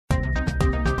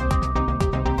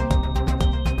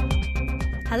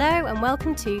Hello and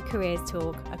welcome to Careers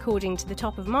Talk. According to the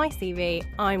top of my CV,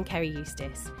 I'm Kerry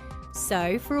Eustace.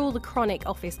 So, for all the chronic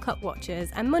office clock watchers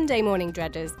and Monday morning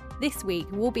dreaders, this week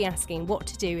we'll be asking what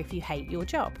to do if you hate your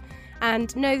job.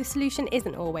 And no, the solution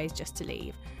isn't always just to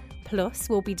leave. Plus,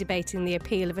 we'll be debating the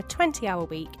appeal of a 20-hour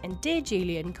week, and Dear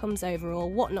Julian comes over all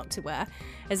what not to wear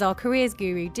as our careers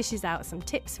guru dishes out some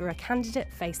tips for a candidate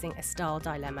facing a style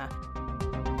dilemma.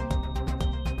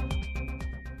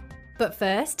 But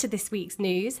first, to this week's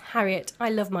news. Harriet,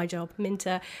 I love my job,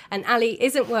 Minter, and Ali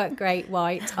isn't work great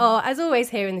white are, as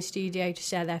always, here in the studio to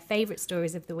share their favourite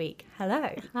stories of the week. Hello.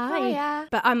 Hi. Hiya.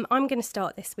 But I'm going to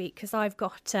start this week because I've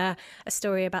got a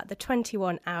story about the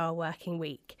 21-hour working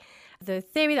week. The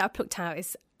theory that I plucked out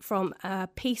is from a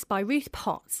piece by Ruth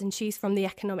Potts, and she's from the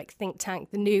economic think tank,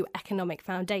 the New Economic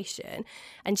Foundation.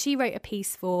 And she wrote a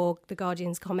piece for The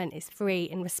Guardian's Comment is Free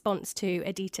in response to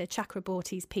Aditya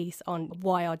Chakraborty's piece on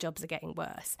why our jobs are getting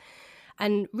worse.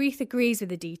 And Ruth agrees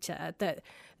with Aditya that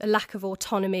the lack of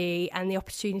autonomy and the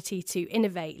opportunity to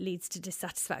innovate leads to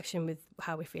dissatisfaction with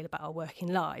how we feel about our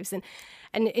working lives.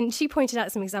 And she pointed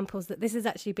out some examples that this has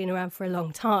actually been around for a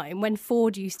long time. When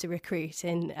Ford used to recruit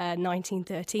in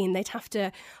 1913, they'd have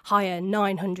to hire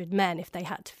 900 men if they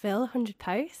had to fill 100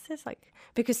 posts. It's like,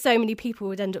 because so many people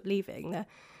would end up leaving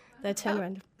their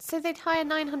turnaround. So they'd hire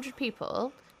 900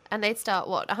 people and they'd start,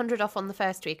 100 off on the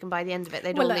first week, and by the end of it,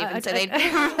 they'd all leave, and so they'd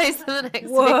replace them the next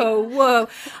week. Whoa.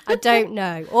 I don't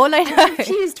know. All I know... I'm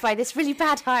confused by this really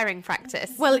bad hiring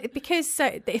practice. Well, because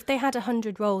if they had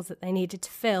 100 roles that they needed to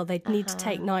fill, they'd need to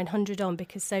take 900 on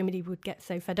because so many would get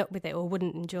so fed up with it or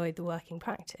wouldn't enjoy the working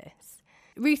practice.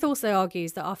 Ruth also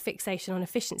argues that our fixation on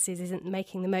efficiencies isn't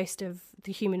making the most of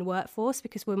the human workforce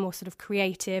because we're more sort of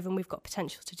creative and we've got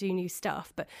potential to do new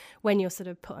stuff. But when you're sort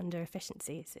of put under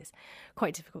efficiencies, it's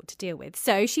quite difficult to deal with.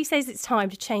 So she says it's time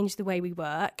to change the way we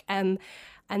work. And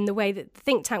the way that the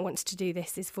think tank wants to do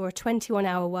this is for a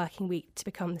 21-hour working week to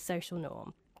become the social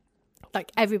norm.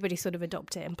 Like, everybody sort of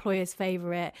adopt it. Employers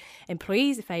favour it,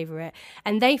 employees favour it,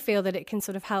 and they feel that it can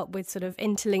sort of help with sort of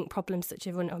interlinked problems such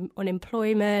as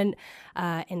unemployment,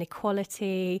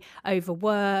 inequality,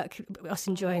 overwork, us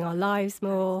enjoying our lives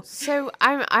more. So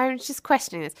I'm just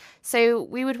questioning this. So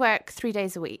we would work 3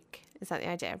 days a week. Is that the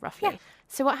idea, roughly? Yeah.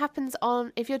 So what happens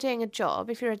if you're doing a job,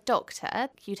 if you're a doctor,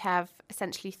 you'd have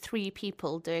essentially 3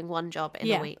 people doing one job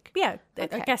in a week? Yeah,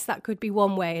 okay. I guess that could be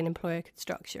one way an employer could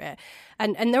structure it.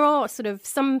 And there are sort of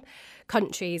some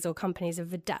countries or companies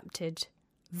have adapted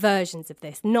versions of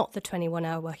this, not the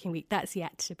 21-hour working week. That's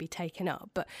yet to be taken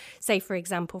up. But say, for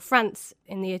example, France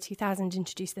in the year 2000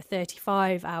 introduced the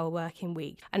 35-hour working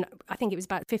week. And I think it was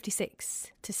about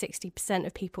 56 to 60%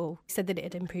 of people said that it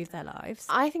had improved their lives.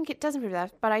 I think it does improve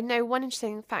that. But I know one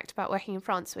interesting fact about working in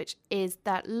France, which is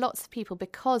that lots of people,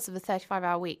 because of the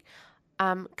 35-hour week,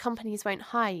 companies won't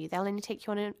hire you. They'll only take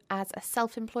you on as a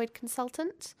self-employed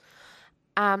consultant.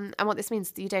 And what this means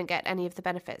is that you don't get any of the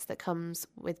benefits that comes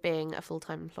with being a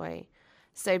full-time employee.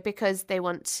 So because they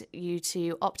want you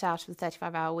to opt out of the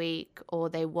 35-hour week, or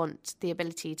they want the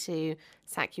ability to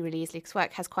sack you really easily, because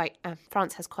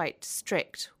France has quite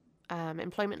strict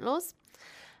employment laws.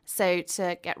 So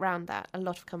to get around that, a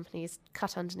lot of companies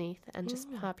cut underneath and just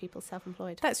hire people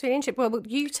self-employed. That's really interesting. Well,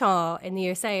 Utah in the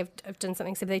USA have done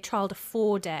something. So they trialled a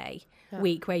 4-day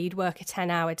week where you'd work a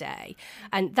 10-hour day.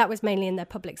 And that was mainly in their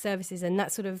public services. And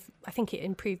that sort of, I think it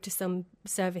improved to some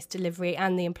service delivery,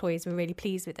 and the employees were really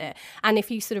pleased with it. And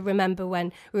if you sort of remember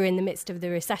when we were in the midst of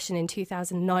the recession in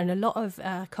 2009, a lot of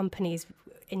companies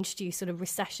introduced sort of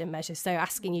recession measures, so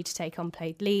asking you to take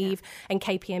unpaid leave, and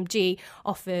KPMG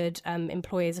offered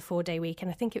employers a 4-day week,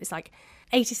 and I think it was like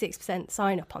 86%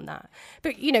 sign up on that.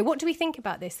 But, what do we think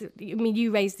about this? I mean,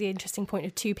 you raised the interesting point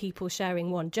of 2 people sharing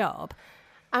one job.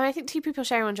 I think 2 people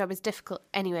sharing one job is difficult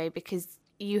anyway, because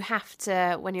you have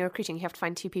to, when you're recruiting, you have to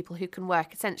find 2 people who can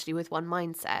work essentially with one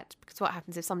mindset, because what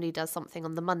happens if somebody does something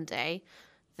on the Monday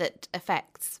that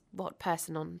affects what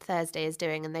person on Thursday is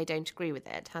doing and they don't agree with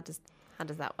it? How does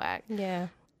that work? Yeah.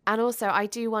 And also, I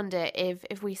do wonder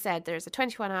if we said there is a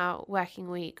 21-hour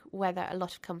working week, whether a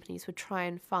lot of companies would try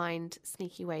and find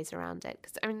sneaky ways around it.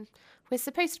 Because, I mean, we're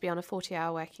supposed to be on a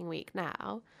 40-hour working week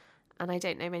now, and I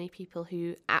don't know many people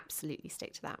who absolutely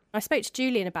stick to that. I spoke to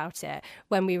Julian about it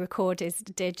when we recorded his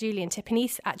Dear Julian tip, and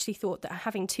he actually thought that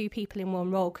having 2 people in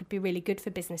one role could be really good for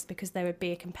business because there would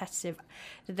be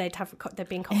there'd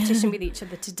be in competition with each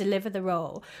other to deliver the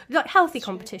role, like healthy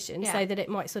competition, so that it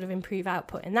might sort of improve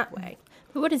output in that way.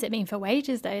 But what does it mean for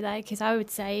wages, though? Because I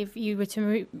would say if you were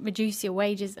to reduce your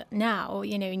wages now,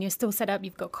 and you're still set up,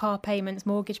 you've got car payments,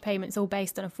 mortgage payments, all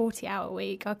based on a 40-hour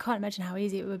week, I can't imagine how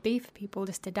easy it would be for people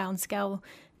just to downscale scale,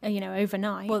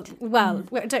 overnight. Well,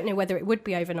 I don't know whether it would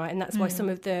be overnight, and that's why some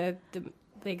of the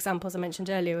examples I mentioned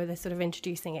earlier were they're sort of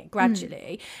introducing it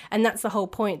gradually. And that's the whole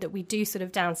point, that we do sort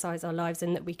of downsize our lives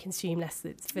and that we consume less.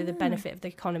 It's for the benefit of the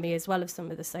economy as well as some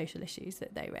of the social issues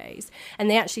that they raise. And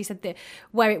they actually said that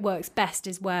where it works best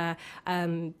is where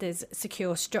there's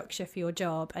secure structure for your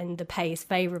job and the pay is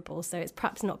favourable. So it's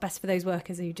perhaps not best for those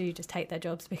workers who do just hate their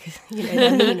jobs because,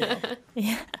 they're menial.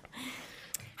 Yeah.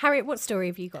 Harriet, what story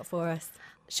have you got for us?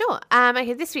 Sure.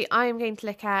 Okay, this week I am going to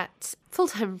look at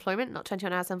full-time employment, not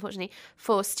 21 hours, unfortunately,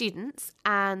 for students.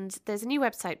 And there's a new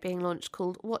website being launched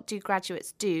called What Do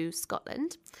Graduates Do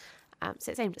Scotland?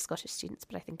 So it's aimed at Scottish students,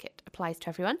 but I think it applies to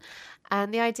everyone.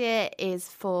 And the idea is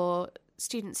for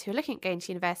students who are looking at going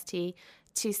to university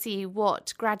to see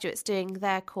what graduates doing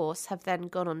their course have then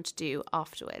gone on to do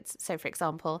afterwards. So, for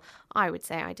example, I would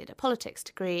say I did a politics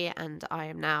degree and I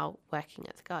am now working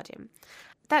at The Guardian.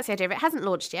 That's the idea of it. It hasn't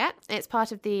launched yet. It's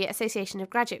part of the Association of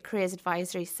Graduate Careers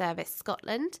Advisory Service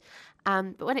Scotland.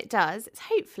 But when it does, it's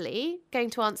hopefully going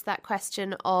to answer that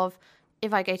question of,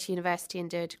 if I go to university and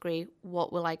do a degree,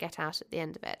 what will I get out at the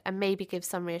end of it? And maybe give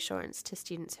some reassurance to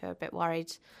students who are a bit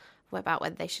worried about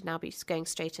whether they should now be going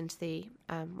straight into the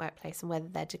workplace and whether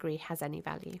their degree has any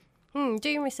value.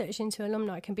 Doing research into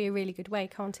alumni can be a really good way,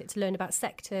 can't it, to learn about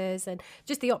sectors and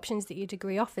just the options that your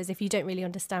degree offers if you don't really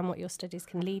understand what your studies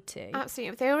can lead to.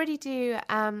 Absolutely. They already do,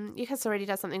 UCAS already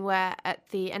does something where at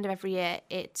the end of every year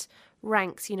it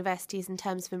ranks universities in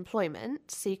terms of employment,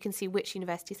 so you can see which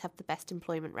universities have the best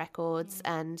employment records,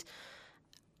 and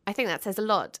I think that says a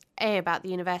lot, A, about the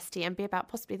university, and B, about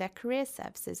possibly their career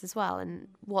services as well, and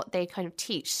what they kind of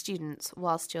teach students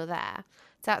whilst you're there.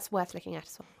 So that's worth looking at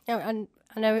as well. Oh, and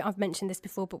I know I've mentioned this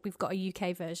before, but we've got a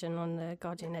UK version on the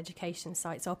Guardian Education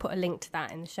site, so I'll put a link to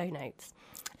that in the show notes.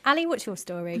 Ali, what's your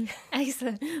story?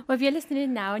 Excellent. Well, if you're listening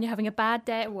in now and you're having a bad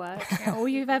day at work, or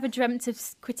you've ever dreamt of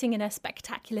quitting in a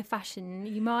spectacular fashion,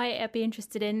 you might be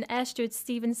interested in Air Steward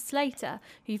Stephen Slater,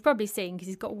 who you've probably seen because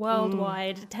he's got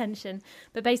worldwide attention.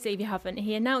 But basically, if you haven't,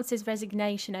 he announced his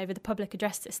resignation over the public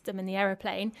address system in the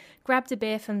aeroplane, grabbed a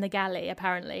beer from the galley,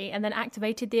 apparently, and then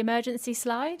activated the emergency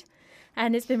slide.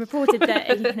 And it's been reported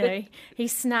that he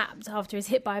snapped after he was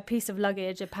hit by a piece of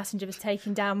luggage a passenger was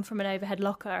taken down from an overhead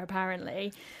locker,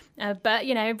 apparently. But,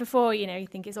 before, you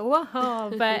think it's all,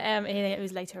 but he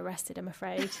was later arrested, I'm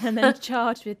afraid, and then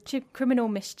charged with criminal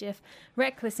mischief,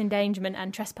 reckless endangerment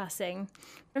and trespassing.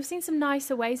 I've seen some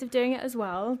nicer ways of doing it as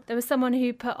well. There was someone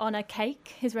who put on a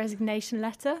cake his resignation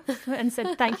letter and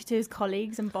said thank you to his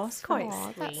colleagues and boss. Quite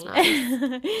sweet. That's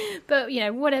nice. But,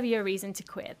 whatever your reason to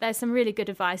quit, there's some really good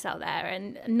advice out there,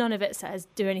 and none of it says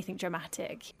do anything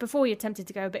dramatic. Before you're tempted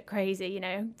to go a bit crazy,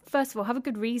 first of all, have a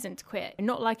good reason to quit.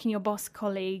 Not liking your boss,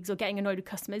 colleagues, or getting annoyed with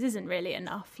customers isn't really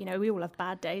enough. We all have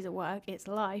bad days at work. It's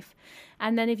life.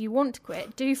 And then if you want to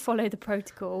quit, do follow the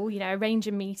protocol, arrange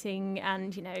a meeting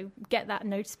and, get that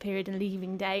notice period and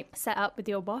leaving date set up with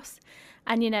your boss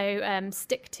and,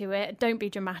 stick to it. Don't be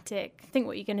dramatic. Think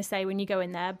what you're going to say when you go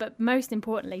in there. But most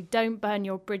importantly, don't burn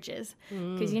your bridges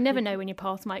because you never know when your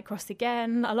paths might cross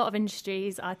again. A lot of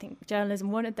industries, I think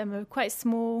journalism, one of them, are quite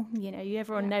small.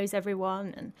 Everyone knows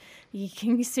everyone and you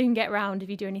can soon get round if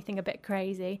you do anything a bit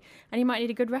crazy. And you might need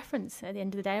a good reference at the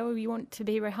end of the day or you want to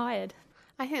be rehired.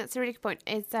 I think that's a really good point.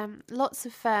 Is lots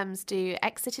of firms do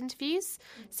exit interviews.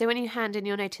 So when you hand in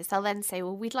your notice, they'll then say,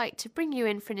 well, we'd like to bring you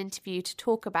in for an interview to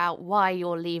talk about why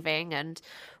you're leaving and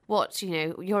what,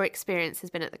 your experience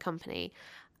has been at the company.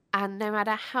 And no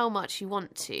matter how much you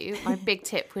want to, my big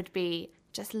tip would be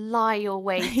just lie your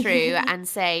way through and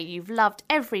say you've loved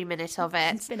every minute of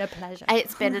it. It's been a pleasure.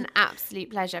 It's been an absolute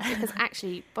pleasure because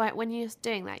actually when you're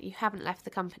doing that, you haven't left the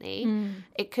company.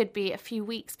 It could be a few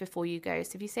weeks before you go.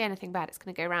 So if you say anything bad, it's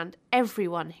going to go around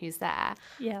everyone who's there.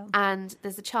 Yeah. And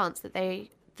there's a chance that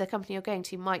the company you're going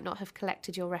to might not have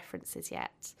collected your references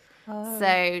yet. Oh.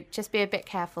 So just be a bit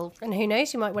careful. And who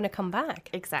knows, you might want to come back.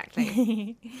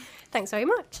 Exactly. Thanks very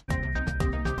much.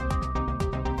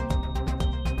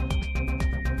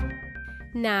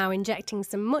 Now, injecting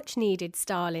some much-needed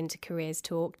style into Careers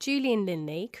Talk, Julian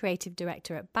Linley, Creative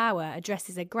Director at Bauer,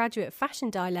 addresses a graduate fashion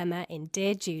dilemma in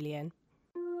Dear Julian.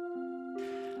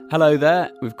 Hello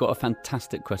there. We've got a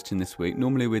fantastic question this week.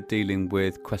 Normally we're dealing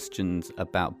with questions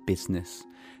about business.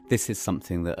 This is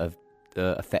something that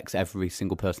affects every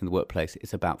single person in the workplace.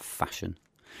 It's about fashion.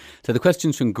 So the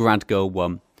question's from Grad Girl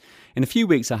 1. In a few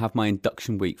weeks, I have my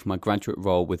induction week for my graduate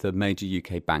role with a major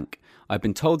UK bank. I've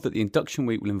been told that the induction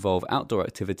week will involve outdoor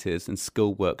activities and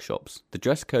skill workshops. The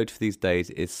dress code for these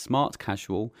days is smart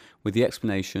casual, with the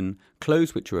explanation,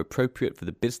 clothes which are appropriate for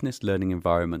the business learning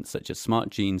environment, such as smart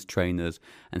jeans, trainers,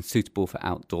 and suitable for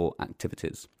outdoor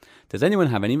activities. Does anyone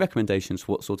have any recommendations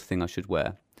for what sort of thing I should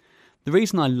wear? The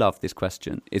reason I love this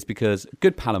question is because a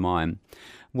good pal of mine,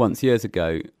 once years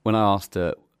ago, when I asked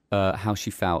her how she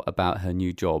felt about her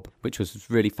new job, which was a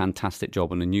really fantastic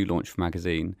job on a new launch for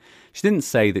magazine, she didn't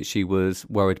say that she was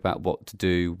worried about what to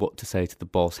do, what to say to the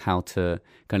boss, how to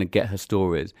kind of get her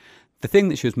stories. The thing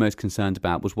that she was most concerned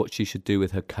about was what she should do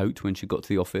with her coat when she got to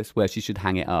the office, where she should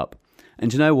hang it up. And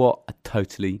do you know what? I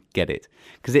totally get it.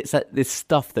 Because it's this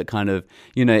stuff that kind of,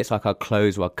 it's like our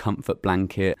clothes or our comfort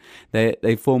blanket.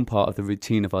 They form part of the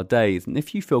routine of our days. And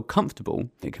if you feel comfortable,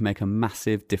 it can make a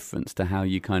massive difference to how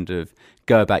you kind of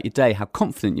go about your day, how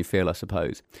confident you feel, I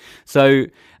suppose. So,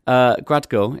 grad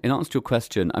girl, in answer to your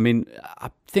question, I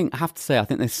have to say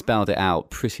they spelled it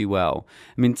out pretty well.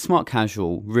 Smart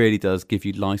casual really does give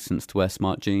you license to wear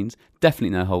smart jeans.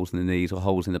 Definitely no holes in the knees or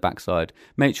holes in the backside.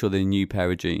 Make sure they're a new pair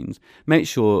of jeans. Make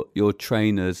sure your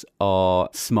trainers are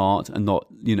smart and not,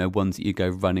 ones that you go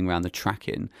running around the track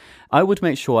in. I would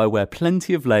make sure I wear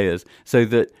plenty of layers so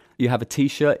that you have a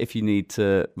t-shirt if you need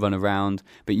to run around,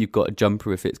 but you've got a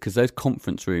jumper if it's, because those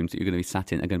conference rooms that you're going to be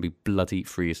sat in are going to be bloody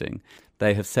freezing.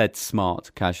 They have said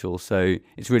smart casual, so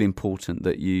it's really important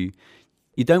that you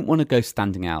don't want to go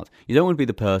standing out. You don't want to be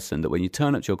the person that when you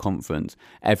turn up to your conference,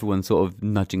 everyone's sort of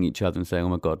nudging each other and saying, oh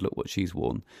my God, look what she's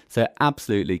worn. So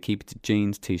absolutely keep it to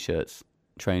jeans, t-shirts,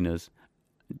 trainers,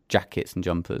 jackets and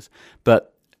jumpers.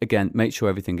 But again, make sure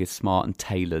everything is smart and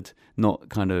tailored, not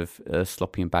kind of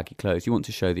sloppy and baggy clothes. You want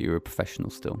to show that you're a professional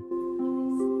still.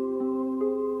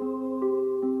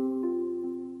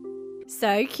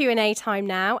 So, Q&A time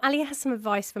now. Ali has some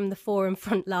advice from the forum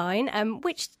frontline.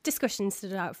 Which discussion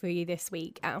stood out for you this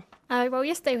week, Al? Well,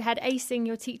 yesterday we had acing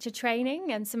your teacher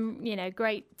training and some,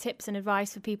 great tips and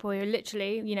advice for people who are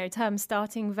literally, term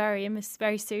starting very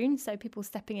soon. So people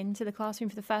stepping into the classroom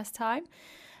for the first time.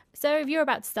 So if you're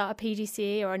about to start a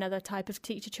PGCE or another type of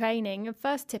teacher training, the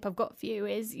first tip I've got for you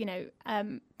is,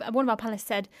 one of our panellists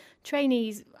said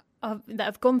trainees that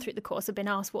have gone through the course have been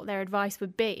asked what their advice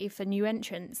would be for new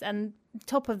entrants. And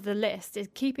top of the list is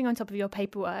keeping on top of your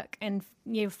paperwork and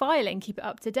filing, keep it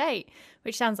up to date,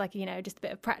 which sounds like, just a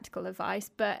bit of practical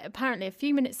advice. But apparently a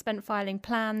few minutes spent filing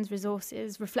plans,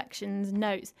 resources, reflections,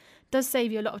 notes does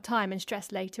save you a lot of time and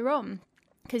stress later on.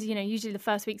 Because, usually the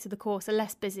first weeks of the course are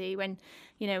less busy when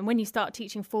you start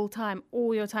teaching full time,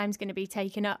 all your time's going to be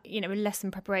taken up, with lesson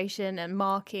preparation and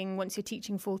marking once you're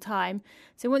teaching full time.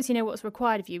 So once you know what's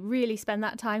required of you, really spend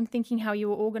that time thinking how you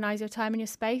will organise your time and your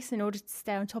space in order to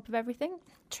stay on top of everything.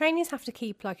 Trainees have to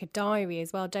keep like a diary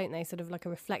as well, don't they? Sort of like a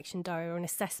reflection diary or an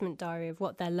assessment diary of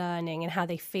what they're learning and how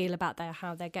they feel about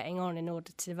how they're getting on in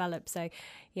order to develop. So,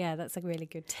 yeah, that's a really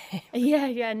good tip. Yeah.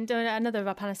 And another of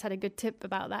our panelists had a good tip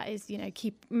about that is,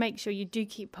 make sure you do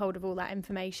keep hold of all that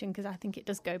information, because I think it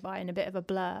does go by in a bit of a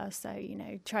blur. So,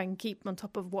 try and keep on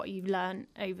top of what you've learned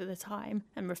over the time,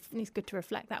 and it's good to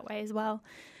reflect that way as well.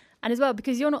 And as well,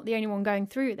 because you're not the only one going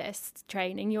through this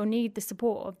training, you'll need the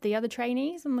support of the other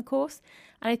trainees on the course.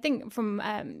 And I think from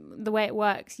the way it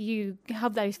works, you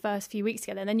have those first few weeks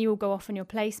together and then you will go off on your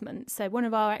placement. So one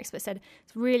of our experts said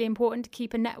it's really important to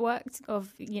keep a network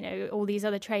of, all these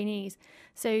other trainees.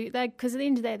 So because at the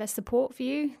end of the day, there's support for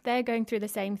you. They're going through the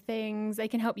same things. They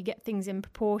can help you get things in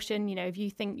proportion. If you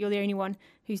think you're the only one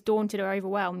who's daunted or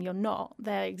overwhelmed, you're not.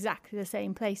 They're exactly the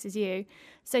same place as you.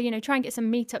 So, try and get some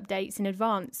meet-up dates in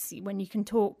advance when you can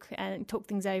talk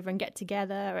things over and get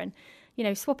together. And,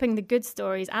 swapping the good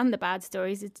stories and the bad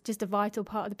stories is just a vital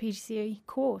part of the PGCE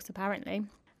course, apparently.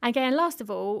 Again, last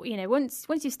of all, once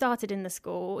you've started in the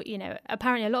school,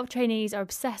 apparently a lot of trainees are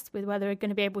obsessed with whether they're going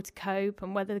to be able to cope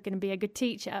and whether they're going to be a good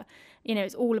teacher.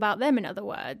 It's all about them, in other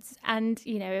words. And,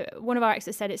 one of our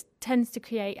experts said it tends to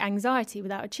create anxiety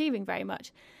without achieving very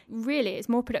much. Really, it's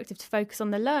more productive to focus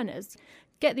on the learners.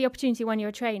 Get the opportunity when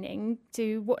you're training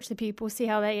to watch the people, see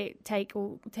how they take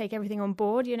everything on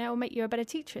board, will make you a better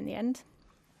teacher in the end.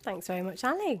 Thanks very much,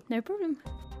 Ali. No problem.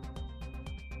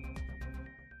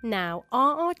 Now,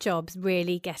 are our jobs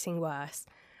really getting worse?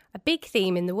 A big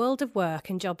theme in the world of work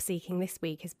and job seeking this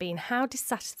week has been how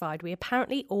dissatisfied we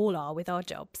apparently all are with our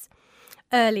jobs.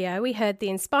 Earlier, we heard the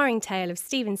inspiring tale of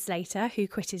Stephen Slater, who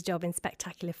quit his job in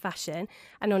spectacular fashion.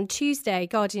 And on Tuesday,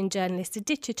 Guardian journalist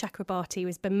Aditya Chakrabarti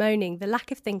was bemoaning the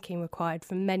lack of thinking required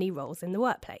from many roles in the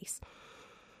workplace.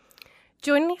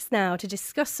 Joining us now to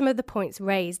discuss some of the points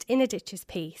raised in Aditya's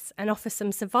piece and offer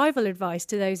some survival advice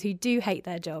to those who do hate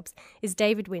their jobs is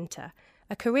David Winter,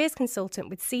 a careers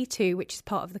consultant with C2, which is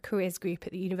part of the Careers Group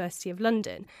at the University of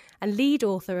London, and lead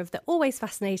author of the always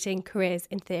fascinating Careers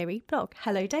in Theory blog.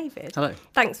 Hello, David. Hello.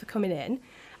 Thanks for coming in.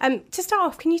 To start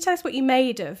off, can you tell us what you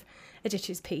made of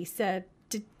Aditya's piece?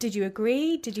 Did you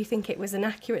agree? Did you think it was an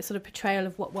accurate sort of portrayal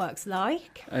of what work's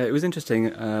like? It was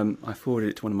interesting. I forwarded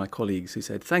it to one of my colleagues who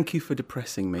said, "Thank you for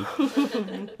depressing me."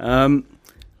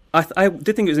 I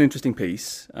did think it was an interesting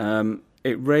piece.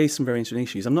 It raised some very interesting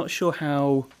issues. I'm not sure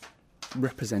how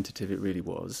representative it really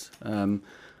was.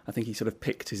 I think he sort of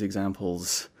picked his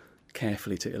examples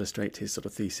carefully to illustrate his sort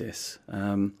of thesis.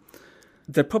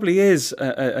 There probably is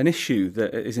an issue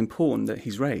that is important that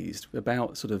he's raised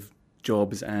about sort of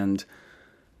jobs and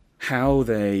how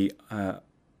they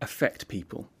affect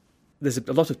people. There's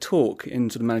a lot of talk in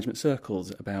sort of management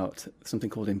circles about something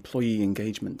called employee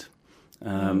engagement.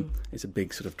 It's a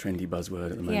big sort of trendy buzzword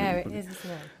at the moment. Yeah, it is,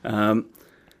 isn't it?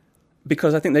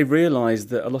 Because I think they realise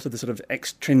that a lot of the sort of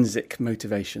extrinsic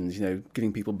motivations,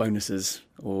 giving people bonuses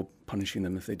or punishing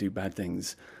them if they do bad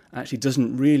things, actually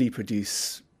doesn't really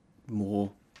produce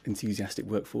more enthusiastic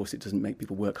workforce. It doesn't make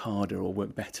people work harder or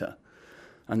work better.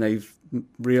 And they've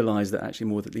realised that actually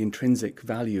more that the intrinsic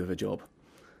value of a job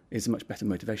is a much better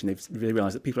motivation. They've really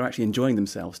realised that people are actually enjoying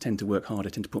themselves, tend to work harder,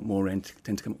 tend to put more in,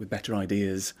 tend to come up with better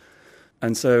ideas.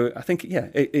 And so I think,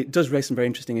 it does raise some very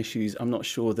interesting issues. I'm not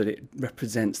sure that it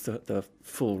represents the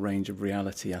full range of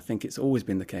reality. I think it's always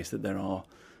been the case that there are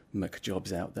mech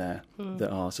jobs out there that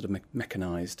are sort of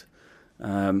mechanised.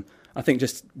 I think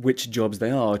just which jobs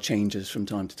they are changes from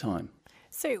time to time.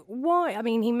 So why,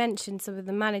 he mentioned some of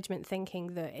the management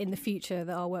thinking that in the future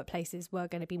that our workplaces were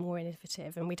going to be more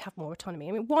innovative and we'd have more autonomy.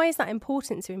 Why is that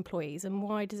important to employees and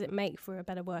why does it make for a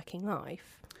better working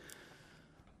life?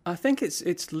 I think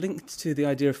it's linked to the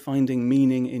idea of finding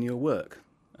meaning in your work.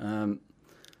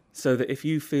 So that if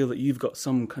you feel that you've got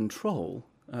some control,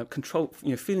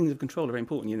 feelings of control are very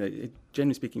important.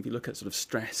 Generally speaking, if you look at sort of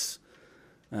stress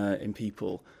in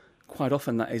people, quite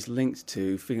often that is linked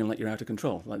to feeling like you're out of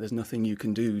control, like there's nothing you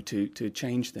can do to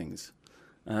change things.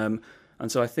 And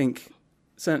so I think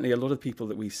certainly a lot of people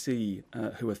that we see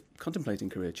who are contemplating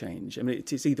career change,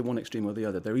 it's either one extreme or the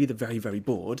other. They're either very, very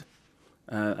bored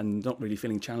and not really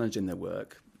feeling challenged in their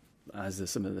work, as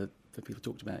some of the people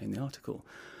talked about in the article.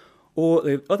 Or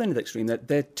the other end of the extreme,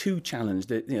 they're too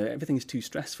challenged. Everything is too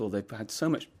stressful. They've had so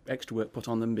much extra work put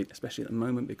on them, especially at the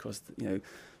moment, because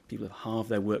people have halved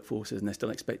their workforces and they're still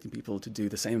expecting people to do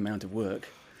the same amount of work.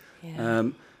 Yeah.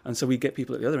 And so we get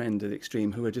people at the other end of the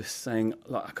extreme who are just saying,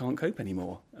 "Look, I can't cope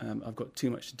anymore. I've got too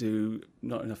much to do,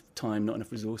 not enough time, not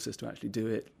enough resources to actually do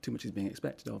it. Too much is being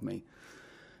expected of me."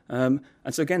 And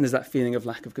so again, there's that feeling of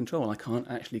lack of control. I can't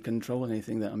actually control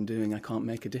anything that I'm doing. I can't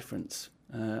make a difference.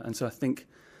 And so I think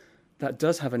that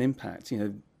does have an impact.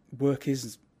 Work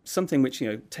is something which,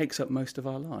 takes up most of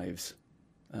our lives.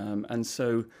 And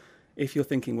so if you're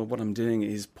thinking, well, what I'm doing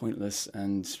is pointless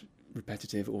and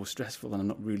repetitive or stressful and I'm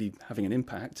not really having an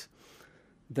impact,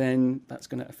 then that's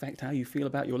going to affect how you feel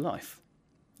about your life.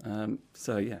 I'm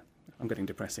getting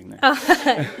depressing now.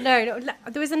 No,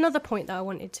 there was another point that I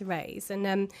wanted to raise,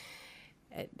 and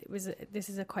this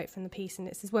is a quote from the piece, and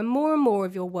it says, "When more and more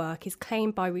of your work is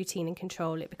claimed by routine and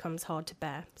control, it becomes hard to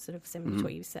bear," sort of similar to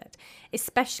what you said,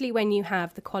 especially when you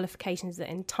have the qualifications that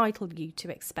entitle you to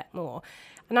expect more.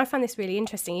 And I find this really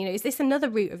interesting. Is this another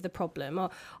root of the problem?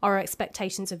 Are our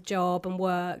expectations of job and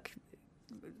work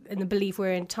and the belief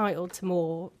we're entitled to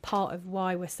more part of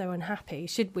why we're so unhappy?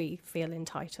 Should we feel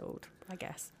entitled, I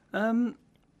guess?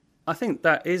 I think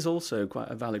that is also quite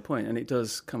a valid point, and it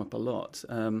does come up a lot.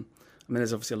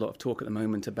 There's obviously a lot of talk at the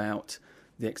moment about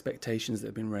the expectations that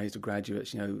have been raised of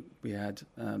graduates. We had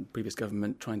previous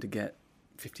government trying to get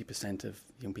 50% of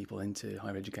young people into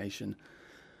higher education.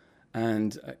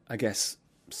 And I guess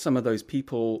some of those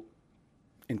people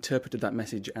interpreted that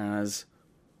message as,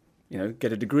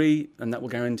 get a degree and that will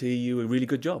guarantee you a really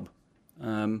good job.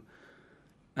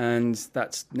 And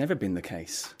that's never been the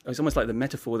case. It's almost like the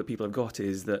metaphor that people have got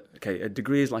is that, a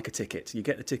degree is like a ticket. You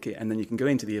get the ticket and then you can go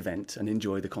into the event and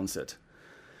enjoy the concert.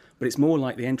 But it's more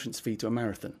like the entrance fee to a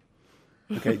marathon.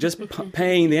 Just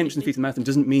paying the entrance fee to the marathon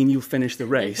doesn't mean you'll finish the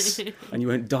race and you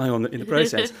won't die in the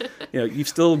process. You've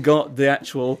still got the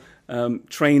actual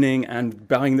training and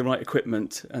buying the right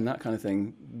equipment and that kind of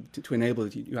thing to enable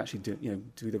you actually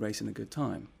do the race in a good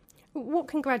time. What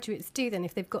can graduates do then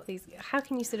if they've got these? How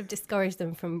can you sort of discourage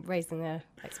them from raising their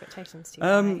expectations too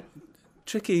high?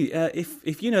 Tricky.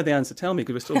 If you know the answer, tell me,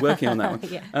 because we're still working on that one.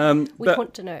 Yeah. We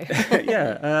want to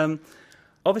know.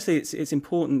 Obviously, it's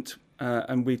important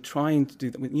And we're trying to do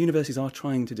that. Universities are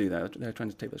trying to do that. They're trying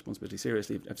to take that responsibility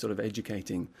seriously of sort of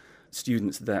educating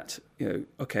students that,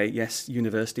 okay, yes,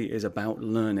 university is about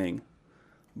learning,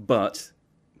 but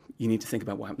you need to think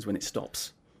about what happens when it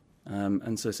stops.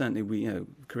 And so certainly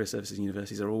career services and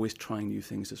universities are always trying new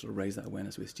things to sort of raise that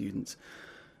awareness with students.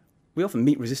 We often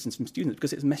meet resistance from students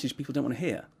because it's a message people don't want to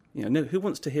hear. Who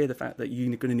wants to hear the fact that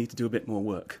you're going to need to do a bit more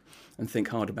work and think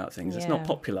hard about things? It's not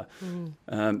popular.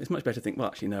 It's much better to think, well,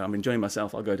 actually, no, I'm enjoying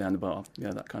myself, I'll go down the bar,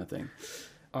 that kind of thing.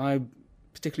 I'm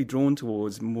particularly drawn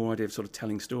towards more idea of sort of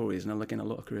telling stories, and again, a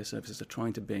lot of career services are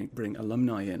trying to bring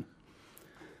alumni in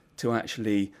to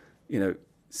actually,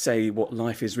 say what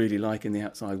life is really like in the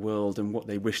outside world and what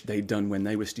they wish they'd done when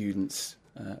they were students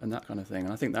and that kind of thing.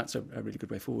 And I think that's a really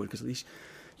good way forward, because at least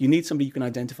you need somebody you can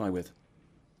identify with.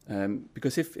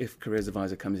 Because if careers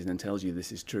advisor comes in and tells you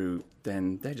this is true,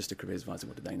 then they're just a careers advisor.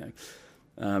 What do they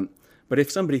know? But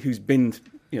if somebody who's been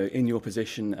in your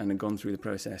position and gone through the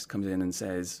process comes in and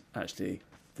says, actually,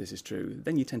 this is true,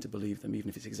 then you tend to believe them, even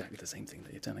if it's exactly the same thing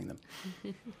that you're telling them.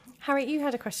 Harriet, you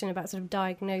had a question about sort of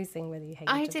diagnosing whether you hate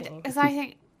your job. I did, because I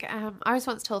think I was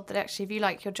once told that actually if you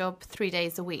like your job 3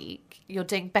 days a week, you're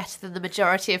doing better than the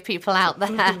majority of people out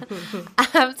there.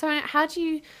 So how do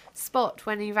you spot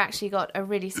when you've actually got a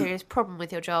really serious problem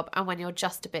with your job and when you're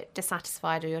just a bit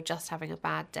dissatisfied or you're just having a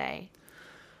bad day?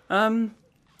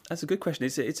 That's a good question.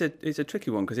 It's a tricky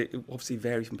one because it obviously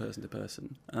varies from person to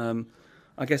person.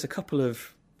 I guess a couple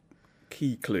of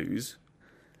key clues.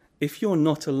 If you're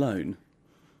not alone,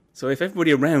 so if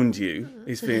everybody around you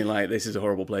is feeling like this is a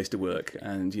horrible place to work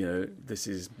and this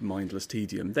is mindless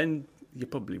tedium, then you're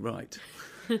probably right.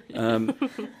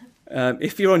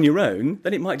 If you're on your own,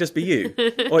 then it might just be you,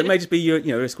 or it may just be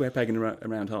a square peg in a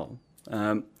round hole.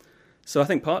 So I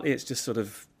think partly it's just sort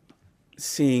of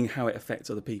seeing how it affects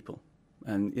other people,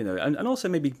 and and also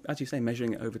maybe, as you say,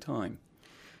 measuring it over time.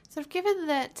 Sort of given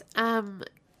that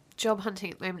job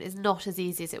hunting at the moment is not as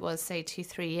easy as it was, say,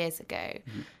 2-3 years ago.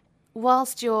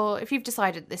 Whilst if you've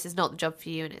decided this is not the job for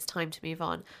you and it's time to move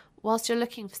on, whilst you're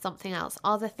looking for something else,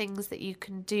 are there things that you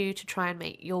can do to try and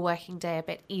make your working day a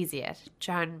bit easier, to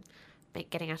try and make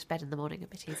getting out of bed in the morning a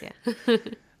bit easier?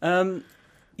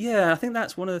 I think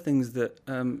that's one of the things that,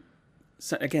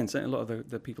 again, certainly a lot of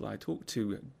the people I talk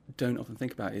to don't often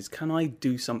think about is, can I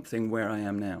do something where I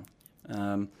am now?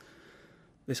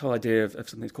 This whole idea of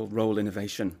something that's called role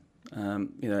innovation,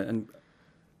 and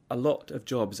a lot of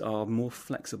jobs are more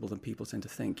flexible than people tend to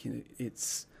think.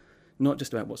 It's not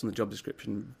just about what's on the job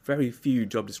description. Very few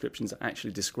job descriptions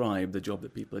actually describe the job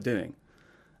that people are doing,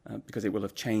 because it will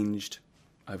have changed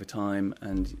over time,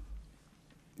 and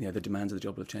the demands of the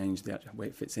job will have changed. The way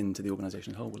it fits into the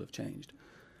organisation as a whole will have changed.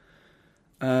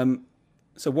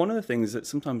 So one of the things that's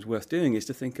sometimes worth doing is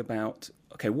to think about,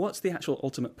 okay, what's the actual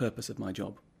ultimate purpose of my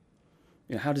job?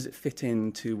 How does it fit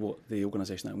into what the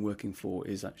organisation that I'm working for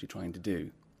is actually trying to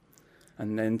do?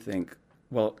 And then think,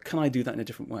 well, can I do that in a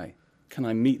different way? Can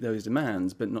I meet those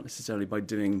demands, but not necessarily by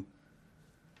doing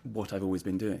what I've always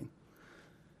been doing?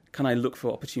 Can I look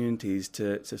for opportunities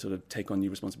to sort of take on new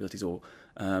responsibilities or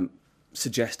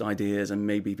suggest ideas, and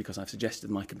maybe because I've suggested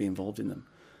them, I could be involved in them?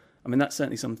 I mean, that's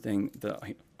certainly something that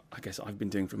I guess I've been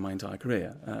doing for my entire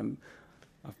career.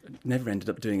 I've never ended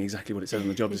up doing exactly what it says on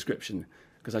the job description,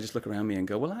 because I just look around me and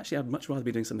go, well, actually, I'd much rather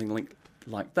be doing something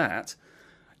like that.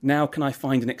 Now, can I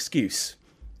find an excuse?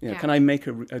 Can I make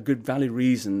a good, valid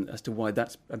reason as to why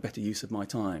that's a better use of my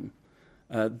time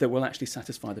that will actually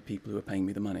satisfy the people who are paying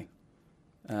me the money?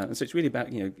 And so it's really about,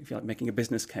 if you like, making a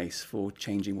business case for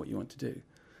changing what you want to do.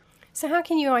 So how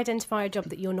can you identify a job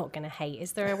that you're not going to hate?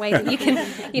 Is there a way that you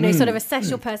can, sort of assess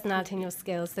your personality and your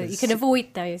skills so that you can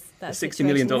avoid those? That $60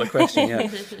 million question,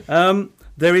 yeah.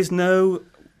 There is no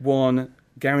one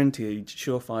guaranteed,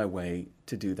 surefire way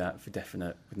to do that for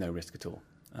definite with no risk at all.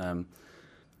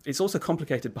 It's also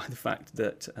complicated by the fact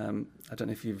that, I don't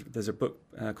know if there's a book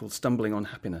called Stumbling on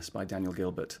Happiness by Daniel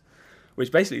Gilbert, which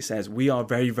basically says we are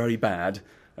very, very bad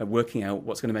at working out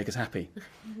what's going to make us happy.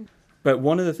 But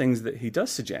one of the things that he does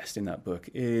suggest in that book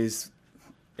is,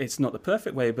 it's not the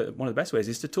perfect way, but one of the best ways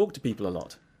is to talk to people a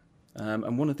lot.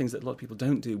 And one of the things that a lot of people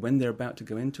don't do when they're about to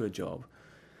go into a job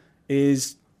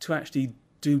is to actually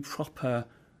do proper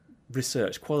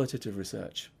research, qualitative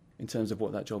research, in terms of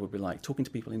what that job would be like, talking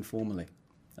to people informally.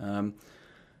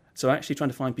 So actually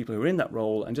trying to find people who are in that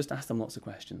role and just ask them lots of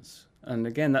questions. And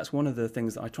again, that's one of the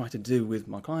things that I try to do with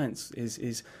my clients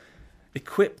is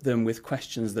equip them with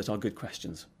questions that are good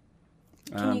questions.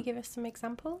 Can you give us some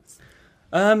examples?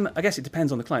 I guess it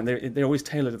depends on the client. They're always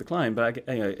tailored to the client, but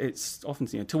it's often,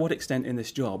 to what extent in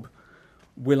this job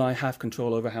will I have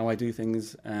control over how I do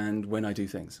things and when I do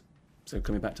things? So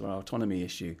coming back to our autonomy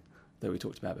issue, that we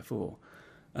talked about before.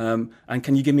 And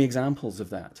can you give me examples of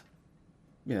that?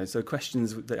 So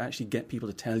questions that actually get people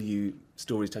to tell you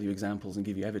stories, tell you examples, and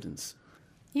give you evidence.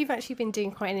 You've actually been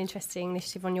doing quite an interesting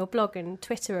initiative on your blog and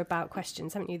Twitter about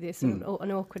questions, haven't you? This an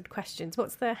awkward questions.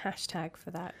 What's the hashtag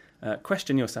for that?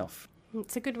 Question yourself.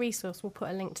 It's a good resource. We'll put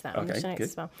a link to that on the Okay, show notes good.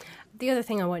 as well. The other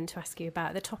thing I wanted to ask you about,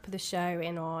 at the top of the show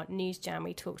in our News Jam,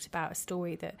 we talked about a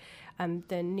story that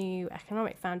the New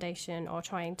Economic Foundation are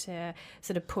trying to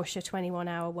sort of push a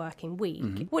 21-hour working week.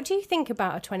 Mm-hmm. What do you think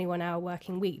about a 21-hour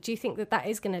working week? Do you think that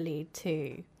is going to lead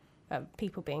to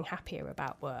people being happier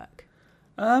about work?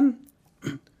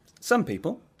 Some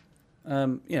people,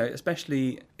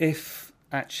 especially if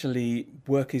actually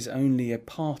work is only a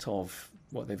part of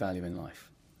what they value in life.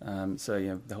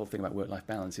 So the whole thing about work-life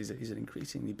balance is an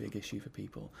increasingly big issue for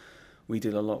people. We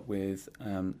deal a lot with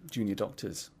junior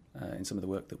doctors in some of the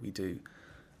work that we do,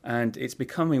 and it's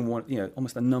becoming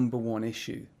almost the number one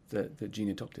issue that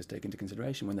junior doctors take into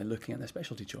consideration when they're looking at their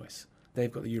specialty choice.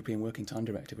 They've got the European Working Time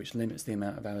Directive, which limits the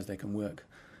amount of hours they can work,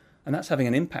 and that's having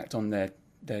an impact on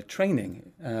their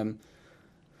training.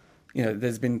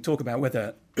 There's been talk about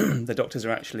whether the doctors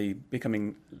are actually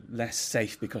becoming less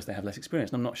safe because they have less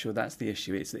experience. And I'm not sure that's the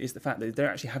issue. It's the fact that they're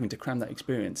actually having to cram that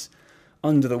experience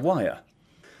under the wire.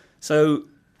 So,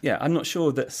 I'm not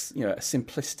sure that a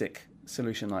simplistic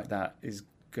solution like that is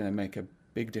going to make a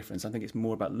big difference. I think it's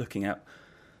more about looking at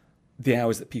the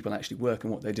hours that people actually work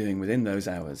and what they're doing within those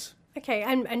hours. Okay,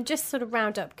 and just sort of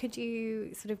round up, could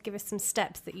you sort of give us some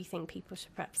steps that you think people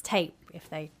should perhaps take if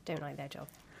they don't like their job?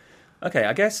 Okay,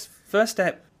 I guess first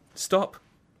step, stop,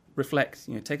 reflect,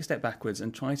 take a step backwards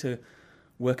and try to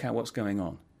work out what's going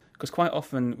on. Because quite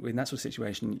often in that sort of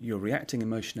situation, you're reacting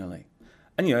emotionally.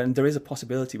 And, and there is a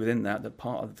possibility within that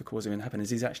part of the cause of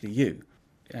unhappiness is actually you.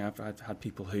 I've had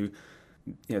people who,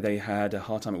 they had a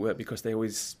hard time at work because they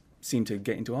always seemed to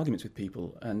get into arguments with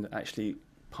people, and actually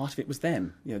part of it was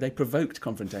them. They provoked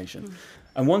confrontation. Mm.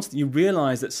 And once you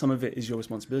realise that some of it is your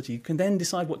responsibility, you can then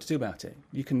decide what to do about it.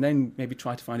 You can then maybe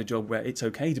try to find a job where it's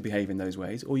okay to behave in those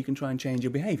ways, or you can try and change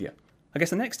your behaviour. I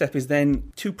guess the next step is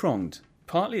then two-pronged.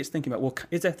 Partly it's thinking about,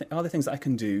 are there things that I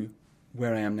can do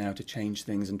where I am now to change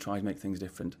things and try to make things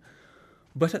different?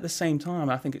 But at the same time,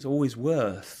 I think it's always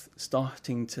worth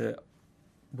starting to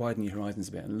widen your horizons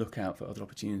a bit and look out for other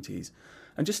opportunities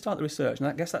and just start the research. And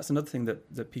I guess that's another thing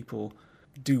that people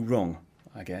do wrong,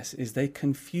 I guess, is they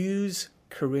confuse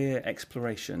career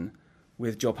exploration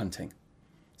with job hunting.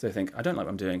 So they think, I don't like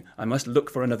what I'm doing, I must look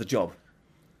for another job.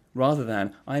 Rather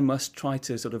than, I must try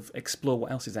to sort of explore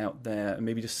what else is out there and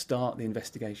maybe just start the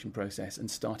investigation process and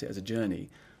start it as a journey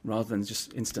rather than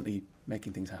just instantly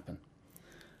making things happen.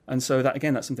 And so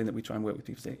that's something that we try and work with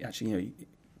people to say, actually,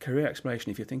 career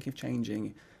exploration, if you're thinking of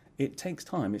changing, it takes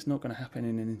time. It's not going to happen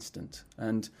in an instant.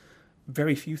 And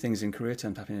very few things in career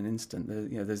terms happen in an instant.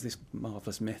 There's this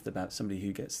marvellous myth about somebody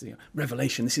who gets the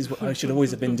revelation, this is what I should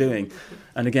always have been doing.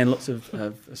 And again, lots of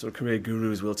sort of career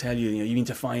gurus will tell you, you need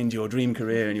to find your dream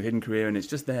career and your hidden career, and it's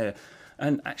just there.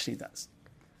 And actually, that's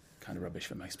kind of rubbish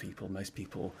for most people. Most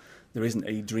people, there isn't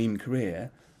a dream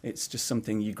career. It's just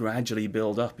something you gradually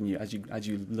build up, and as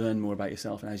you learn more about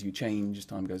yourself and as you change as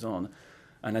time goes on,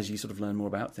 and as you sort of learn more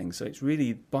about things. So it's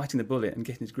really biting the bullet and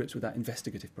getting to grips with that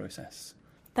investigative process.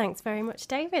 Thanks very much,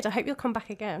 David. I hope you'll come back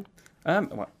again.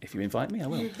 Well, if you invite me, I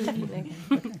will. Definitely.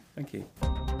 Okay, thank you.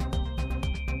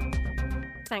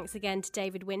 Thanks again to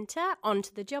David Winter. On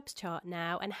to the jobs chart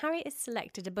now. And Harriet has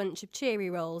selected a bunch of cheery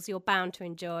roles you're bound to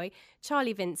enjoy.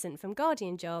 Charlie Vincent from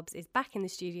Guardian Jobs is back in the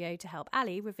studio to help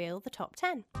Ali reveal the top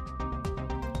 10.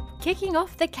 Kicking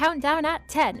off the countdown at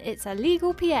 10, it's a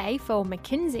legal PA for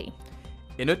McKinsey.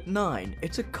 In at 9,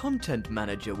 it's a content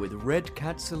manager with Red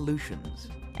Cat Solutions.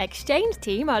 Exchange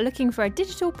team are looking for a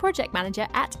digital project manager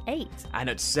at 8. And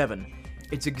at 7,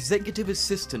 it's executive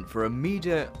assistant for a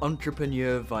media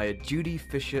entrepreneur via Judy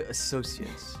Fisher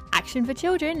Associates. Action for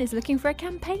Children is looking for a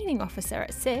campaigning officer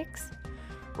at 6.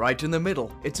 Right in the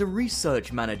middle, it's a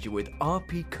research manager with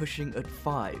RP Cushing at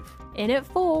 5. In at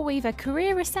 4, we've a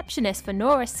career receptionist for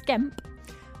Nora Skemp.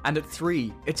 And at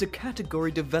 3, it's a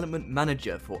category development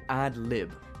manager for AdLib.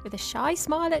 With a shy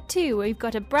smile at 2, we've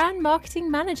got a brand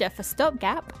marketing manager for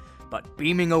Stopgap. But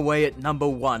beaming away at number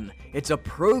 1, it's a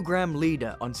program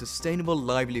leader on sustainable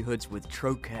livelihoods with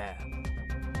Trocare.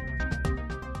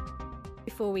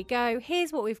 Before we go,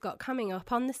 here's what we've got coming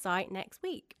up on the site next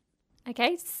week.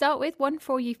 Okay, to start with, one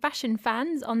for you fashion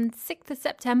fans. On 6th of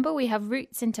September, we have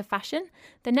Roots into Fashion.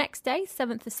 The next day,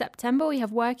 7th of September, we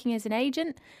have Working as an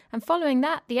Agent. And following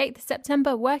that, the 8th of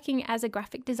September, Working as a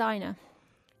Graphic Designer.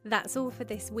 That's all for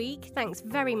this week. Thanks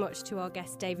very much to our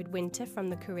guest David Winter from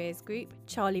the Careers Group,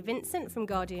 Charlie Vincent from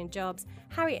Guardian Jobs,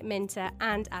 Harriet Minter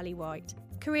and Ali White.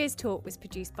 Careers Talk was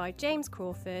produced by James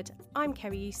Crawford. I'm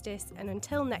Kerry Eustace, and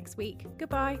until next week,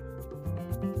 goodbye.